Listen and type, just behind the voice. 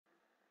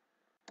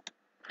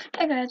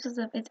Hey guys, what's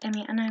up? It's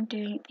Emmy and I'm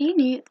doing the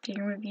new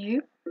theme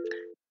review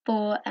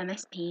for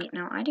MSP.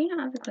 Now, I do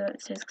not have a clue what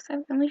this is because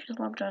I've only just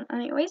logged on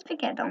and I always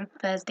forget that on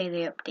Thursday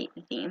they update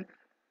the theme.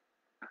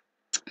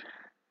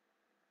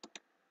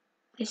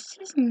 This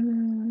is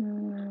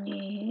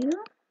new.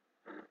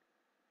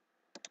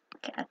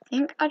 Okay, I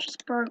think I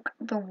just broke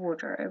the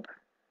wardrobe.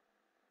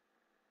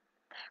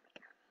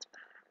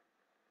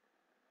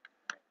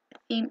 The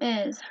theme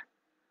is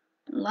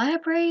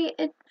Library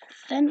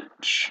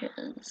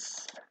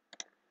Adventures.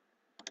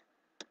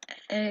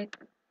 Okay,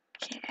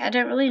 I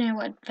don't really know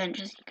what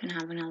adventures you can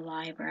have in a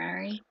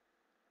library.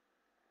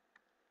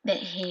 But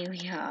here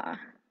we are.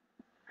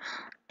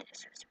 This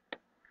is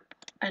adorable.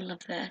 I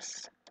love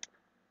this.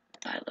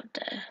 I love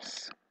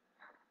this.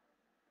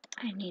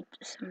 I need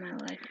this in my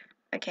life.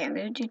 Okay, I'm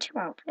going to do 2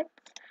 outfits.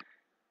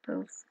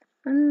 Both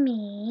for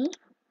me.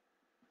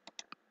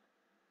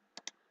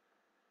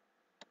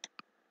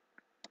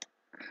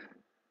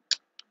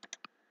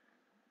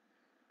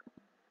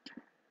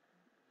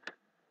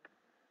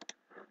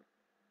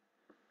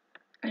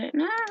 I don't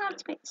know how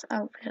to make this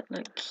outfit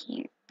look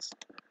cute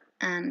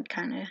and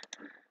kind of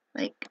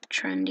like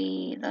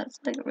trendy. That's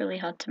like really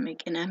hard to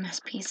make in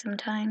MSP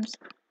sometimes.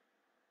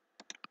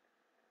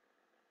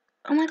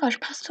 Oh my gosh,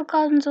 pastel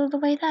gardens all the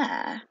way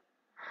there.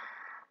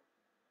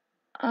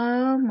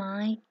 Oh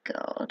my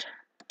god,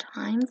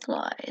 time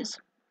flies.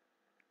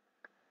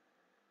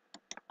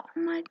 Oh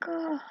my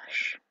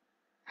gosh.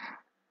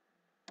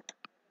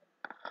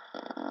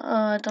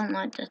 I don't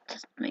like this,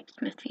 this makes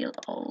me feel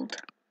old.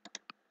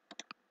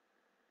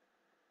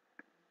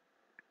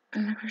 Oh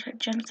my gosh, like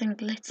gems and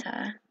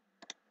glitter.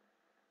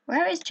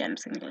 Where is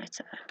gems and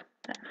glitter?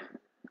 There.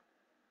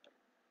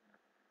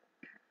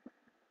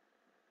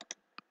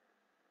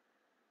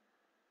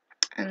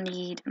 I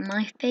need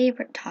my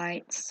favourite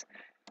tights.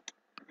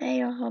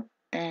 They are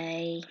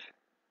bay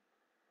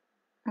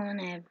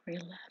on every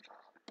level.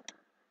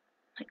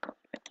 My god,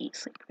 eat,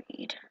 sleep,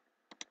 read.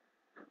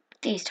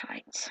 These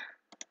tights.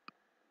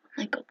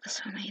 My god, they're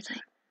so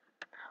amazing.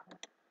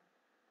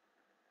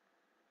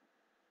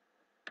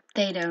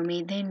 They know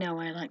me, they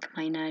know I like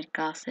my night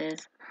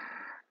glasses.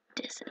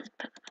 This is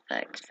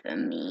perfect for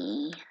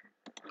me.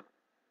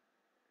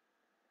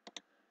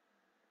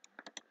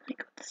 My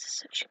god, this is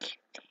such a cute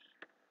theme.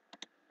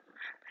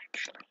 I'm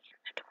actually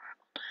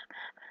adorable to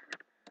have.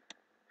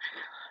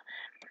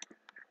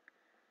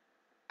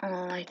 And I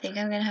love it. Oh, I think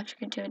I'm gonna have to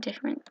go to a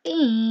different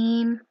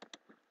theme.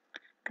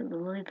 Cause the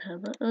lids are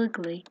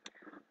ugly.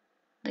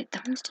 Like,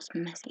 that one's just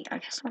messy. I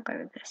guess I'll go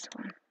with this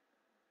one.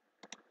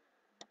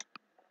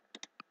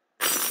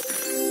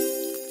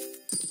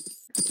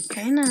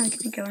 Okay, now we're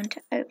gonna go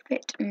into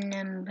outfit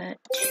number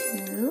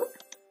 2.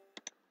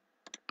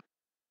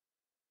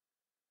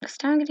 This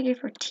time I'm gonna go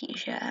for a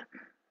t-shirt.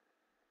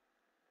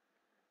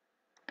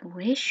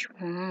 Which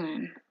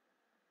one?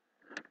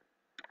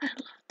 I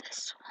love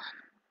this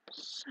one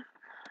so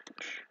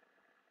much.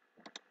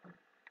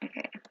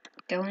 Okay,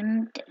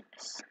 going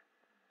this.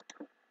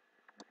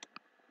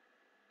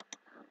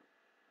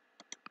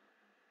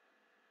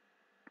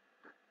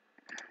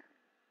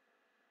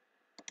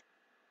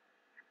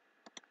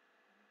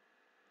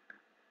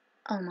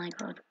 Oh my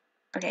god.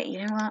 Okay,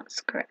 you know what?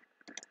 Screw it.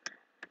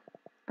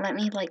 Let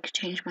me like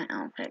change my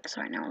outfit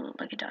so I now I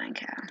look like a dying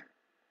cow.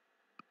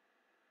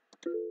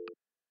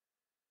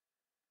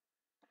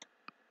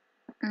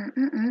 I've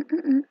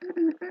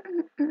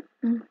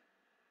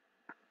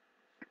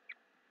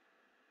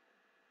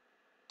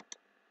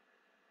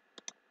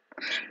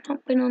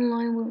not been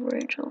online with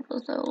Rachel for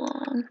so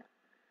long.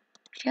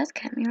 She has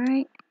kept me,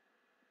 right?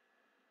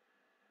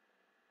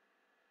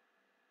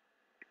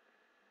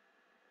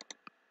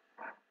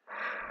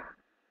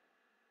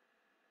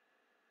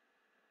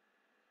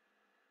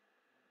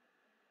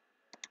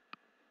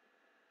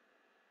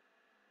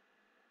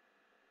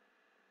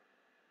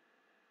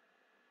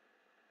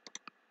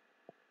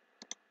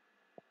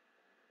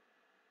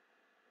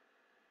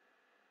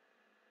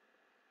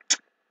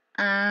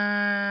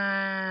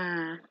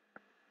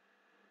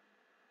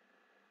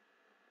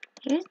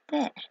 Who's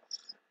this?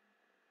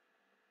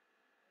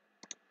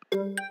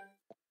 Who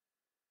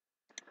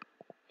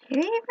even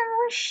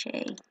was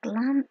she?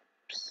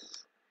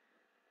 Glamps.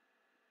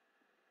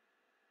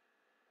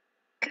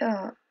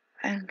 God,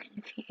 I'm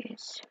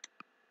confused.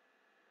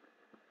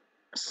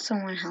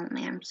 Someone help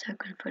me, I'm so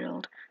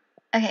confuddled.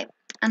 Okay,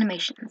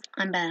 animations.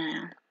 I'm better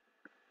now.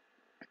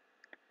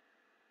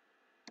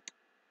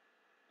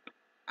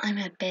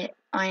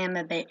 I am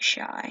a bit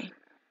shy.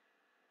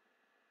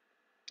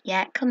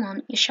 Yeah, come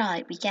on, you're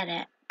shy, we get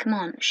it. Come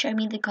on, show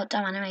me the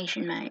goddamn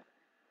animation, mate.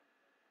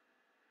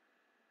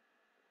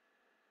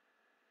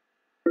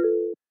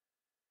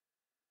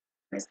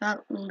 Is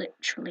that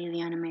literally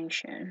the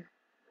animation?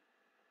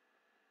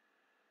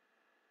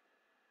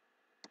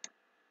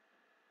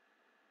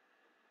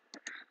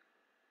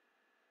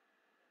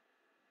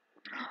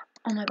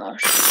 Oh my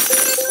gosh.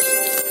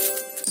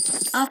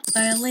 I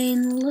fell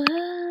in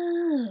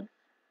love.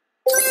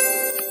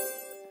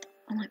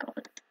 Oh my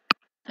god.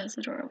 That's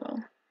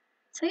adorable.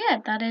 So yeah,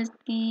 that is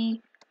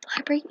the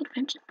Library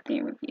Adventures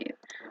theme review.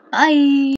 Bye!